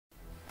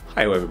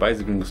Hi everybody,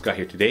 it's Gringo Scott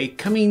here today.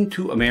 Coming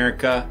to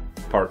America,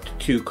 part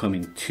 2,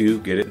 coming to,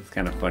 get it? It's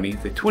kind of funny.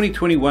 The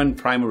 2021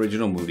 Prime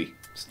Original movie.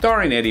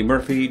 Starring Eddie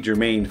Murphy,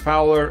 Jermaine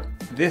Fowler.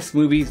 This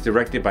movie is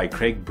directed by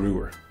Craig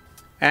Brewer.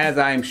 As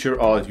I'm sure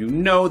all of you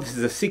know, this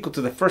is a sequel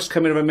to The First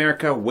Coming of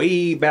America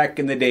way back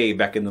in the day,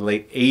 back in the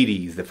late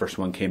 80s the first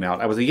one came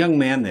out. I was a young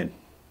man then.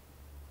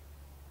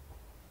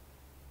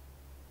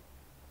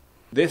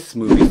 This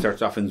movie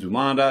starts off in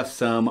Zumanda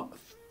some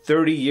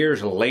 30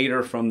 years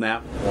later from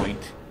that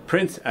point.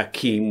 Prince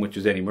Akeem, which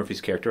is Eddie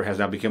Murphy's character, has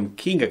now become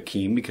King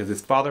Akeem because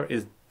his father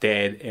is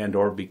dead and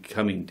or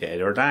becoming dead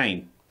or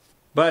dying.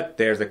 But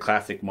there's a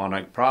classic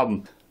monarch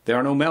problem. There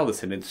are no male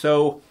descendants,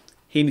 so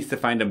he needs to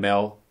find a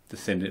male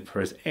descendant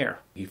for his heir.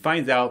 He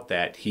finds out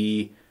that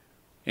he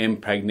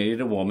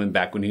impregnated a woman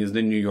back when he was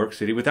in New York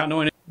City without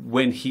knowing it,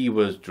 when he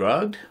was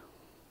drugged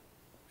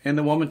and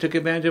the woman took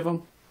advantage of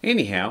him.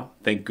 Anyhow,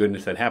 thank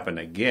goodness that happened,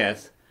 I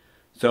guess.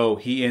 So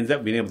he ends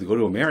up being able to go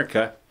to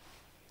America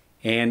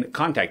and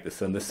contact the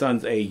son. The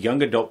son's a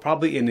young adult,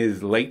 probably in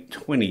his late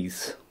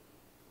 20s.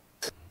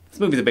 This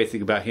movie is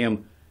basically about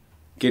him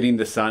getting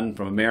the son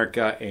from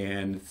America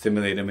and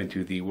assimilate him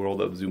into the world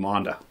of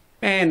Zumanda.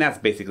 And that's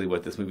basically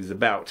what this movie is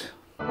about.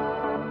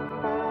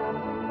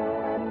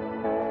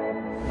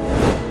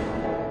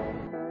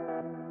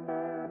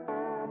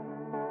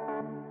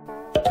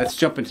 Let's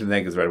jump into the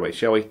negatives right away,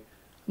 shall we? I'm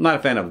not a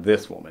fan of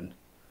this woman,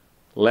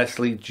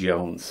 Leslie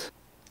Jones.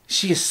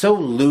 She is so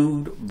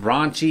lewd,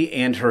 raunchy,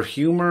 and her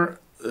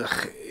humor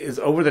is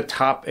over the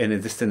top and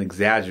is just an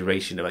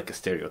exaggeration of like a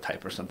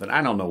stereotype or something.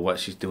 I don't know what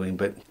she's doing,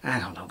 but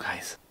I don't know,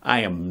 guys. I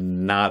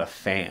am not a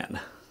fan.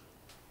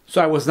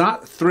 So I was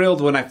not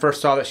thrilled when I first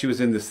saw that she was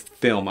in this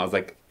film. I was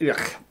like,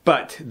 ugh.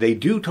 But they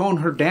do tone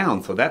her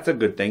down, so that's a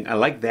good thing. I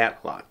like that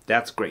a lot.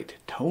 That's great.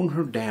 Tone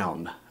her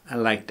down. I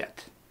like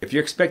that. If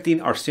you're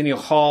expecting Arsenio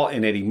Hall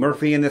and Eddie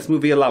Murphy in this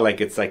movie a lot,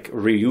 like it's like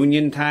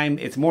reunion time,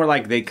 it's more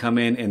like they come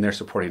in and they're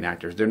supporting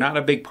actors. They're not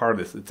a big part of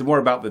this. It's more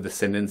about the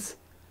descendants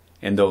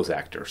and those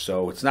actors.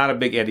 So it's not a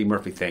big Eddie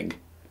Murphy thing.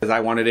 Because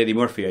I wanted Eddie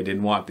Murphy, I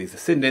didn't want these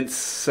descendants,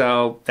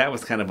 so that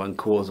was kind of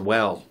uncool as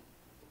well.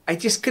 I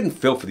just couldn't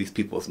feel for these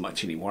people as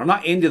much anymore. I'm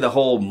not into the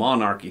whole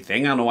monarchy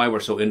thing. I don't know why we're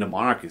so into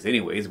monarchies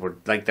anyways. We're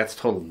like, that's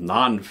total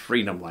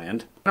non-freedom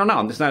land. I don't know,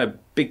 I'm just not a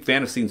big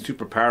fan of seeing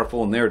super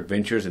powerful and their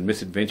adventures and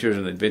misadventures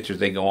and adventures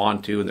they go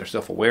on to and their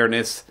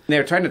self-awareness. And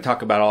they're trying to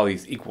talk about all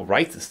these equal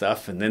rights and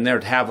stuff, and then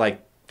they'd have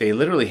like, they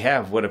literally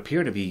have what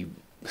appear to be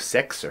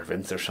sex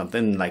servants or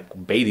something,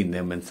 like baiting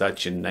them and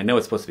such. And I know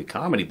it's supposed to be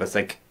comedy, but it's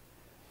like,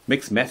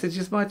 mixed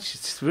messages much?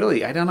 It's just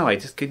really, I don't know, I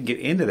just couldn't get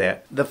into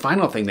that. The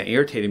final thing that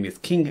irritated me is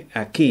King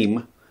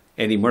Akeem,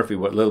 Eddie Murphy,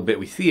 what little bit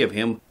we see of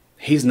him,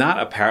 he's not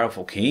a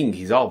powerful king.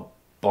 He's all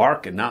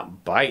bark and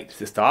not bite. It's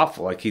just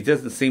awful. Like, he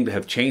doesn't seem to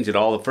have changed at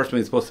all. The first one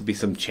he's supposed to be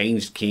some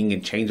changed king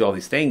and change all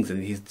these things,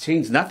 and he's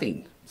changed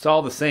nothing. It's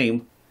all the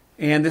same.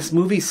 And this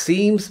movie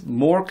seems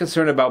more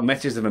concerned about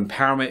messages of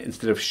empowerment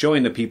instead of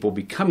showing the people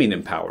becoming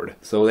empowered.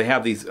 So they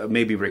have these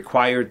maybe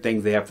required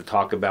things they have to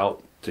talk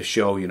about to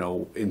show, you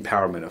know,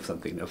 empowerment of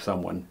something, of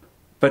someone.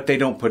 But they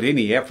don't put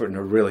any effort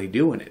into really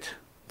doing it.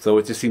 So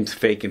it just seems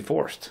fake and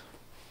forced.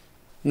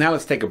 Now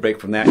let's take a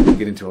break from that and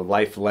get into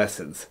life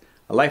lessons.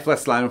 A life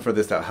lesson item for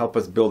this that'll help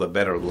us build a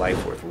better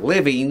life worth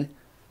living.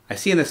 I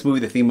see in this movie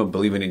the theme of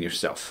believing in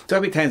yourself. So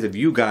how many times have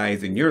you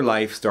guys in your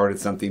life started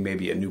something,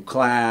 maybe a new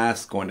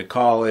class, going to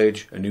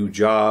college, a new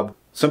job,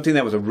 something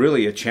that was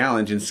really a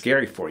challenge and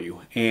scary for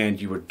you,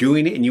 and you were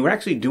doing it and you were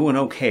actually doing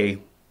okay,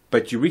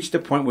 but you reached a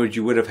point where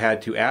you would have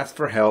had to ask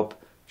for help,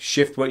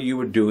 shift what you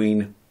were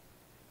doing,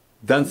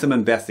 done some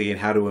investigating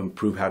how to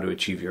improve, how to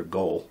achieve your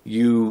goal.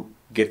 You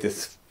get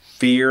this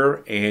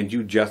fear and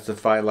you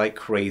justify like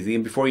crazy,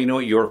 and before you know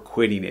it, you're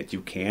quitting it.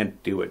 You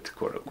can't do it,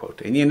 quote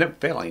unquote, and you end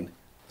up failing.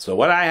 So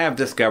what I have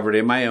discovered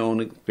in my own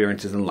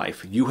experiences in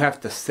life, you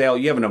have to sell,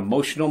 you have an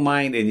emotional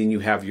mind, and then you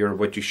have your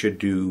what you should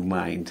do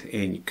mind,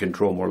 and you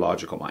control more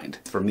logical mind.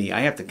 For me, I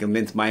have to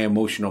convince my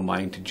emotional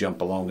mind to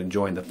jump along and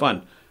join the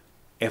fun.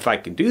 If I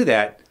can do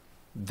that,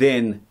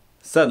 then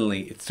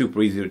suddenly it's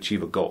super easy to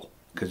achieve a goal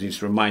because you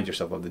just remind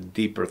yourself of the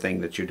deeper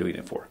thing that you're doing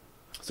it for.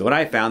 So what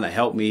I found that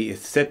helped me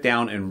is sit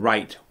down and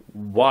write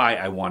why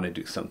I want to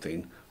do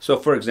something. So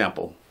for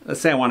example, let's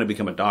say I want to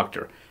become a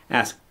doctor.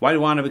 Ask, why do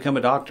I want to become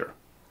a doctor?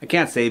 I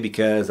can't say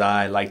because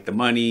I like the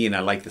money and I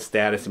like the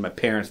status and my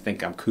parents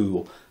think I'm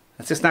cool.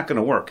 That's just not going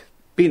to work.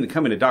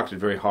 Becoming a doctor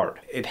is very hard.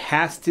 It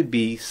has to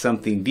be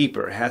something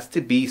deeper. It has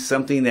to be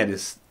something that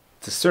is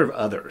to serve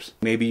others.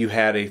 Maybe you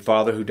had a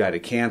father who died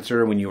of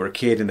cancer when you were a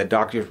kid and the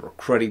doctors were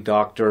cruddy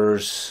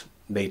doctors.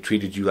 They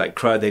treated you like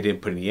crud. They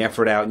didn't put any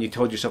effort out, and you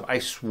told yourself, I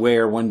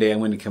swear one day I'm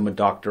going to become a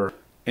doctor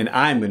and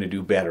I'm going to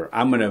do better.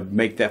 I'm going to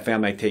make that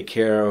family I take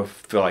care of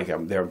feel like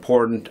they're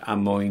important.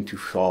 I'm going to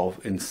solve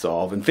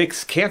and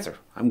fix cancer.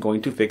 I'm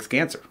going to fix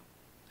cancer.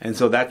 And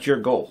so that's your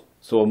goal.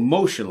 So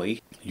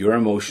emotionally, your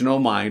emotional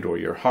mind or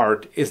your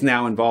heart is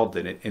now involved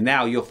in it. And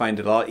now you'll find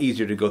it a lot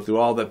easier to go through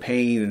all the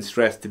pain and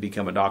stress to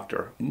become a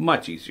doctor.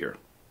 Much easier.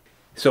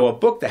 So a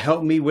book that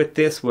helped me with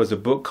this was a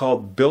book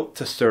called Built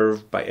to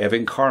Serve by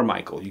Evan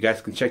Carmichael. You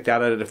guys can check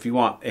that out if you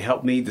want. It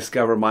helped me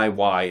discover my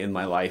why in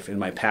my life and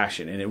my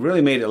passion. And it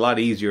really made it a lot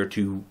easier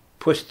to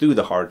push through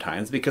the hard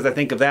times because I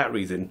think of that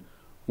reason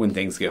when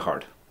things get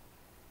hard.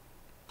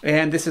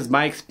 And this is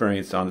my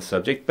experience on the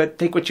subject, but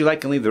take what you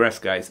like and leave the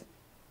rest, guys.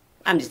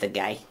 I'm just a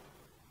guy.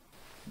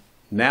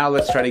 Now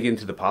let's try to get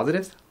into the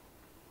positives.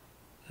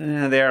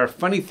 There are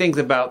funny things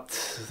about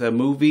the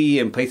movie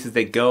and places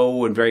they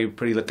go and very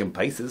pretty looking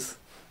places.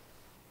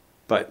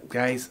 But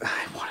guys,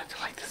 I wanted to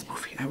like this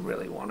movie. I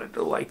really wanted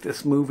to like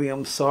this movie.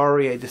 I'm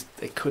sorry. I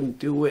couldn't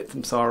do it.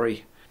 I'm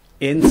sorry.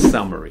 In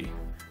summary,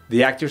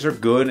 the actors are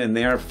good and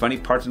there are funny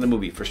parts in the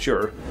movie for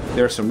sure.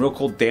 There are some real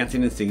cool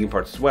dancing and singing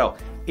parts as well.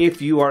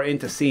 If you are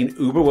into seeing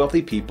uber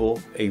wealthy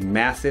people, a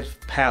massive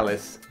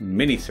palace,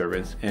 mini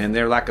servants, and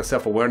their lack of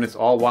self-awareness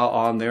all while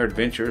on their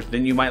adventures,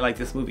 then you might like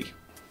this movie.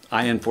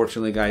 I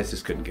unfortunately, guys,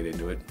 just couldn't get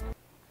into it.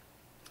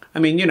 I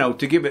mean, you know,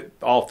 to give it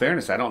all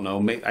fairness, I don't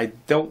know. I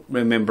don't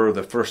remember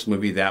the first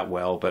movie that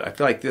well, but I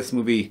feel like this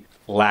movie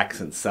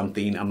lacks in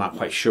something. I'm not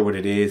quite sure what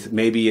it is.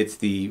 Maybe it's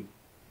the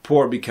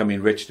poor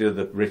becoming rich to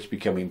the rich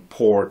becoming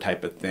poor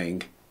type of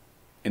thing.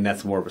 And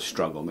that's more of a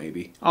struggle,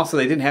 maybe. Also,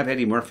 they didn't have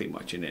Eddie Murphy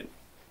much in it.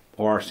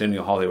 Or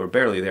Arsenio Hall. They were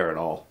barely there at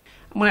all.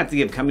 I'm going to have to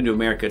give Coming to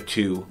America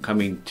 2,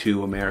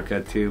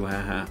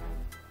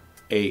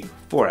 a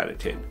 4 out of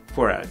 10.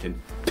 4 out of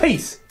 10.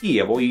 Peace!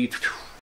 Yeah, boy.